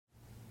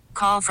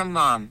Call from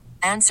mom.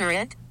 Answer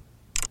it.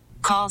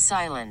 Call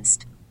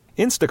silenced.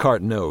 Instacart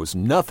knows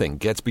nothing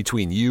gets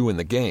between you and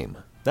the game.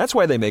 That's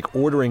why they make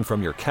ordering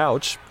from your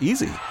couch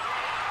easy.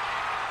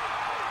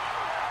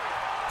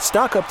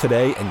 Stock up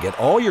today and get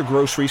all your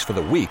groceries for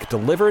the week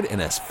delivered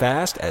in as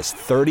fast as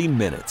 30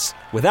 minutes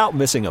without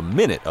missing a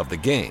minute of the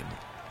game.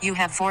 You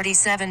have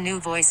 47 new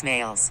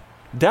voicemails.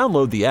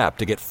 Download the app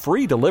to get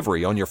free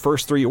delivery on your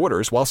first 3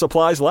 orders while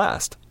supplies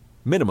last.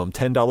 Minimum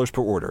 $10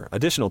 per order.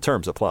 Additional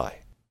terms apply.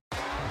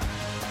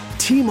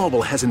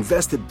 T-Mobile has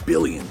invested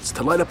billions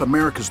to light up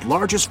America's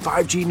largest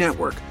 5G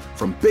network,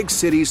 from big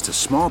cities to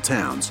small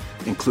towns,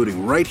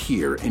 including right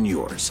here in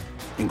yours.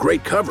 And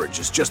great coverage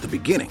is just the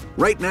beginning.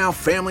 Right now,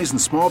 families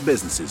and small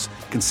businesses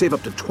can save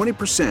up to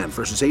 20%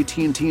 versus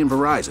AT&T and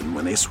Verizon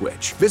when they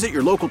switch. Visit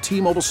your local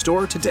T-Mobile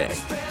store today.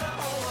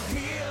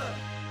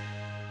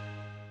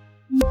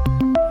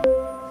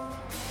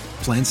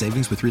 Plan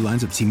savings with 3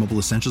 lines of T-Mobile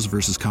Essentials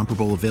versus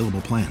comparable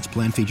available plans.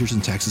 Plan features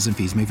and taxes and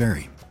fees may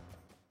vary.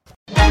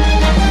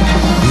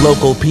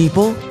 Local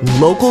people,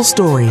 local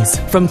stories.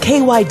 From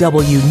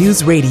KYW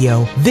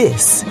Newsradio,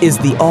 this is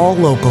the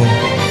All-Local.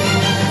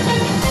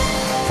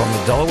 From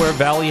the Delaware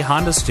Valley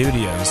Honda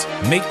Studios,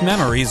 make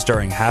memories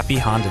during happy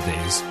Honda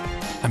days.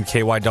 I'm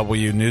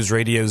KYW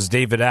Newsradio's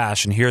David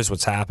Ash, and here's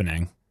what's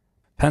happening.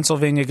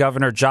 Pennsylvania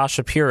Governor Josh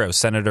Shapiro,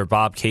 Senator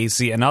Bob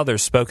Casey, and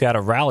others spoke at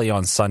a rally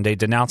on Sunday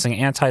denouncing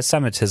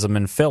antisemitism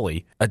in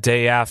Philly, a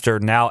day after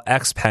now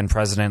ex-Penn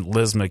President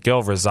Liz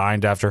Magill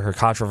resigned after her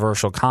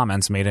controversial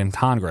comments made in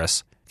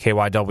Congress.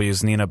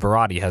 KYW's Nina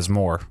Barati has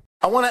more.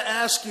 I want to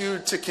ask you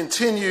to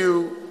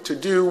continue to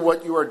do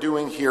what you are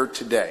doing here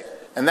today,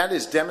 and that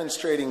is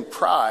demonstrating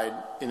pride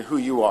in who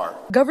you are.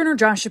 Governor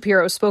Josh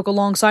Shapiro spoke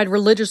alongside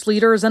religious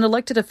leaders and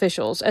elected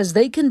officials as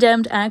they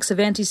condemned acts of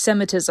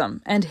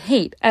anti-Semitism and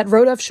hate at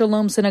Rodef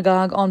Shalom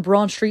Synagogue on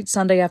Broad Street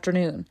Sunday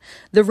afternoon.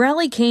 The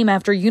rally came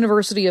after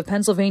University of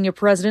Pennsylvania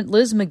President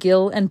Liz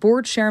Magill and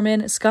board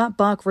chairman Scott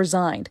Bach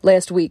resigned.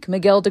 Last week,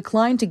 Magill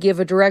declined to give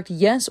a direct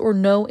yes or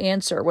no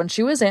answer when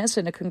she was asked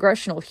in a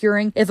congressional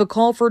hearing if a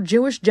call for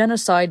Jewish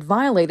genocide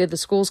violated the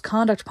school's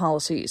conduct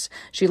policies.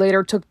 She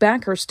later took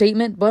back her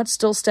statement but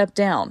still stepped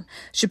down.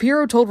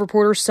 Shapiro told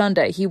reporters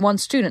Sunday he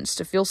wants students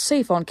to feel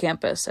safe on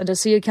campus and to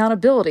see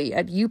accountability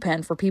at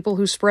UPenn for people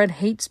who spread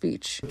hate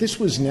speech. This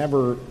was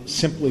never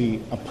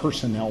simply a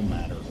personnel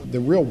matter. The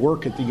real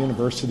work at the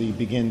university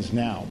begins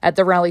now. At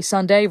the rally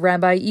Sunday,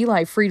 Rabbi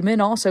Eli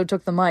Friedman also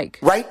took the mic.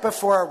 Right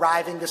before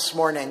arriving this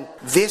morning,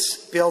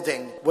 this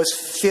building was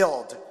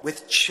filled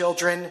with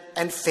children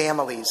and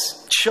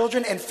families.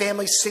 Children and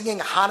families singing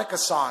Hanukkah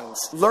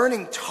songs,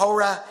 learning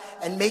Torah,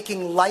 and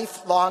making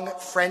lifelong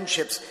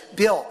friendships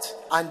built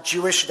on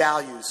Jewish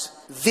values.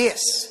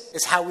 This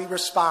is how we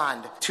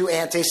respond to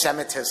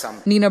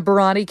anti-Semitism. Nina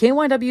Barati,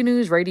 KYW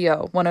News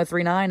Radio,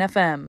 103.9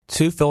 FM.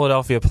 2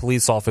 Philadelphia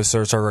police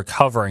officers are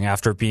recovering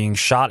after being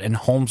shot in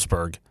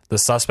Holmesburg. The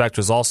suspect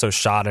was also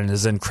shot and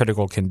is in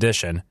critical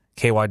condition.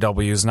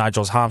 KYW's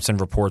Nigel Thompson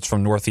reports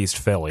from Northeast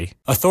Philly.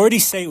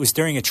 Authorities say it was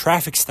during a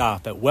traffic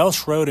stop at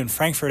Welsh Road and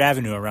Frankfort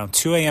Avenue around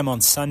 2 a.m.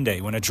 on Sunday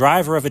when a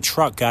driver of a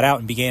truck got out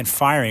and began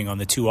firing on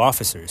the 2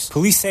 officers.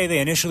 Police say they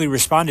initially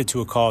responded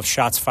to a call of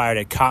shots fired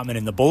at Cotman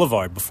and the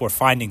Boulevard before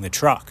finding the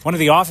truck. One of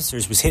the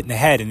officers was hit in the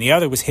head and the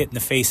other was hit in the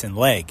face and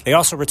leg. They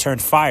also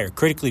returned fire,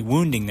 critically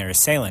wounding their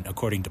assailant,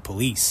 according to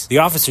police. The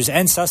officers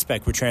and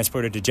suspect were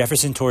transported to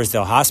Jefferson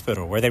Torresdale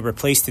Hospital, where they were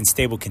placed in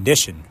stable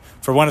condition.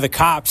 For one of the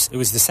cops, it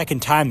was the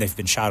second time they've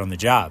been shot on the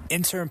job.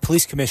 Interim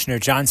Police Commissioner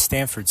John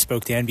Stanford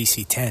spoke to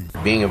NBC 10.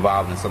 Being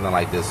involved in something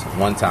like this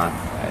one time,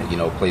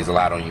 plays a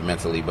lot on you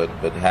mentally, but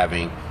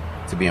having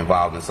to be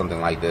involved in something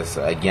like this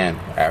again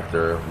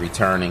after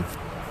returning,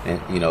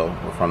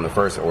 from the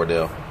first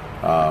ordeal,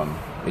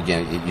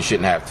 again, you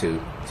shouldn't have to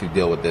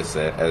deal with this,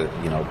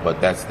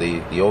 but that's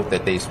the oath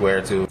that they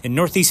swear to. In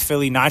Northeast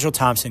Philly, Nigel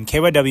Thompson,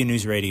 KYW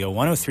News Radio,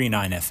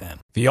 103.9 FM.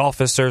 The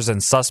officers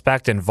and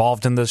suspect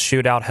involved in this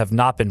shootout have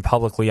not been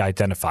publicly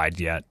identified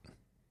yet.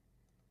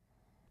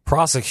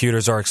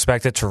 Prosecutors are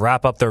expected to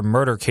wrap up their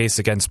murder case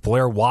against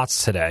Blair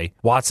Watts today.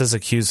 Watts is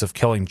accused of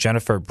killing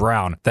Jennifer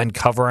Brown, then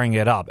covering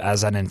it up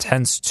as an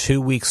intense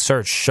 2-week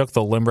search shook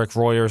the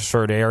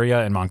Limerick-Royersford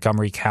area in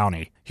Montgomery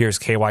County. Here's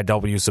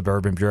KYW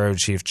Suburban Bureau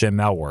Chief Jim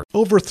Melwart.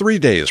 Over 3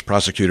 days,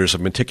 prosecutors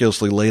have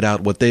meticulously laid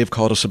out what they've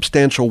called a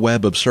substantial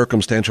web of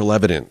circumstantial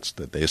evidence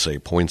that they say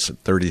points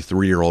at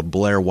 33-year-old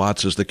Blair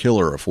Watts as the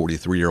killer of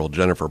 43-year-old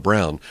Jennifer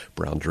Brown.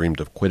 Brown dreamed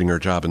of quitting her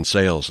job in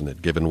sales and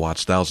had given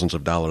Watts thousands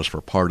of dollars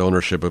for part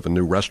ownership of a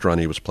new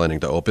restaurant he was planning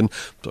to open.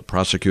 The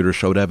prosecutors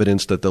showed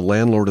evidence that the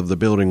landlord of the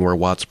building where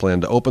Watts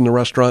planned to open the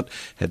restaurant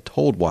had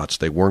told Watts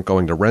they weren't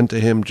going to rent to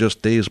him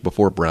just days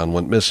before Brown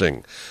went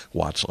missing.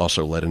 Watts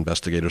also led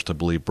investigators to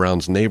believe believe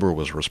Brown's neighbor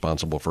was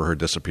responsible for her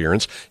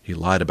disappearance. He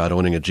lied about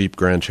owning a Jeep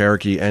Grand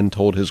Cherokee and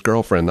told his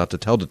girlfriend not to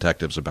tell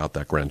detectives about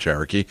that Grand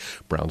Cherokee.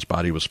 Brown's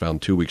body was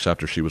found 2 weeks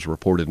after she was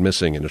reported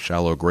missing in a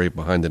shallow grave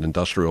behind an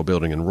industrial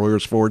building in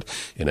Royersford.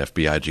 An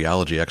FBI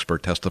geology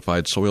expert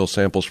testified soil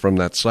samples from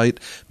that site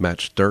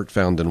matched dirt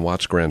found in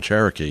Watts' Grand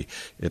Cherokee.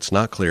 It's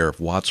not clear if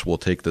Watts will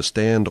take the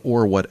stand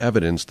or what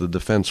evidence the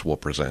defense will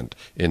present.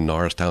 In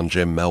Norristown,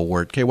 Jim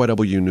Melwart,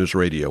 KYW News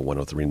Radio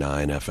 103.9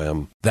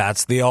 FM.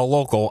 That's the All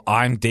Local.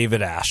 I'm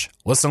David Ash.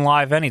 Listen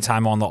live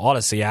anytime on the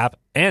Odyssey app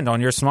and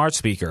on your smart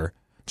speaker.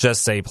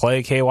 Just say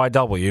play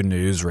KYW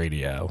News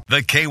Radio.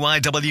 The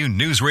KYW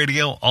News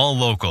Radio All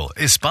Local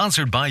is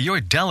sponsored by your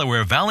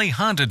Delaware Valley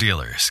Honda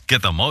dealers.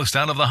 Get the most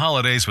out of the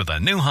holidays with a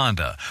new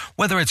Honda.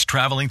 Whether it's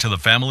traveling to the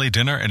family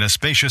dinner in a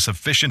spacious,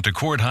 efficient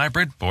Accord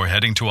hybrid or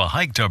heading to a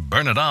hike to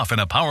burn it off in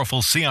a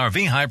powerful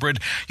CR-V hybrid,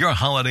 your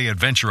holiday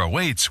adventure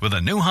awaits with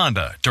a new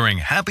Honda during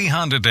Happy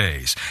Honda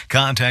Days.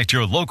 Contact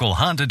your local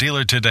Honda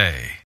dealer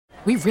today.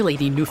 We really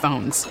need new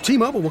phones.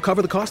 T-Mobile will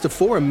cover the cost of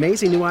 4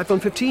 amazing new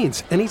iPhone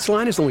 15s, and each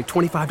line is only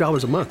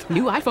 $25 a month.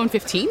 New iPhone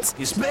 15s?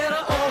 It's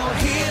better over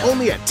here.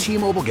 Only at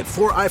T-Mobile, get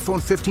 4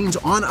 iPhone 15s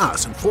on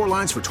us and 4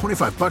 lines for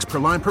 $25 per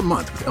line per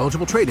month with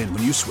eligible trade-in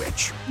when you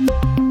switch.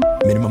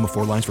 Minimum of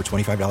 4 lines for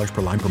 $25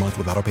 per line per month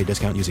with autopay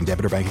discount using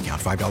debit or bank account.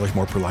 $5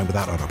 more per line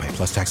without autopay,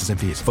 plus taxes and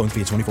fees. Phone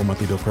fee at 24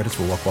 monthly bill credits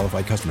for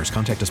well-qualified customers.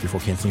 Contact us before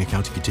canceling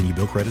account to continue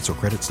bill credits or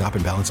credit stop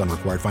and balance on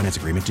required finance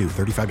agreement due.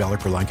 $35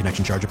 per line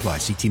connection charge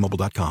applies. See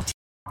T-Mobile.com.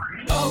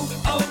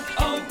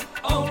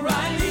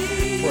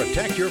 O'Reilly.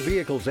 Protect your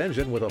vehicle's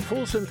engine with a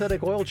full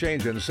synthetic oil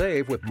change and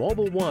save with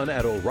Mobil 1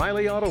 at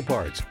O'Reilly Auto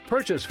Parts.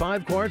 Purchase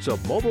 5 quarts of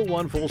Mobil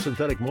 1 full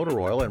synthetic motor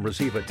oil and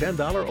receive a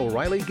 $10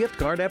 O'Reilly gift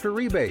card after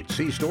rebate.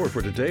 See store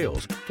for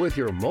details. With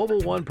your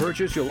Mobil 1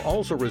 purchase, you'll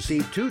also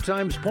receive 2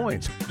 times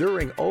points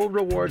during O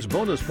Rewards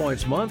Bonus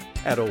Points Month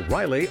at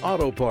O'Reilly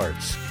Auto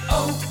Parts.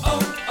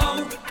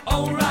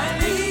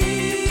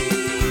 O'Reilly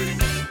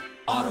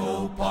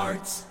Auto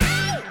Parts.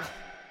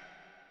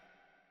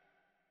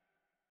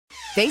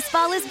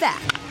 Baseball is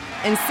back,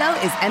 and so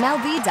is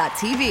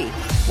MLB.tv.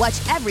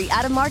 Watch every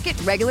out-of-market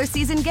regular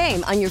season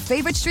game on your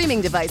favorite streaming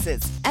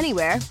devices,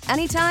 anywhere,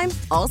 anytime,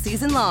 all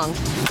season long.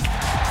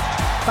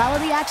 Follow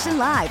the action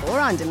live or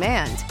on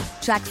demand.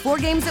 Track 4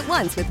 games at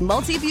once with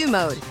multi-view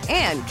mode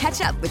and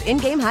catch up with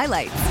in-game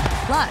highlights.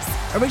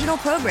 Plus, original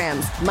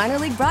programs, minor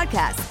league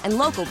broadcasts, and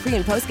local pre-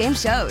 and post-game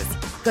shows.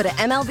 Go to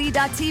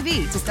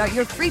MLB.tv to start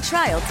your free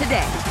trial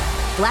today.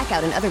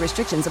 Blackout and other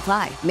restrictions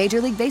apply.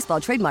 Major League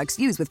Baseball trademarks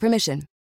used with permission.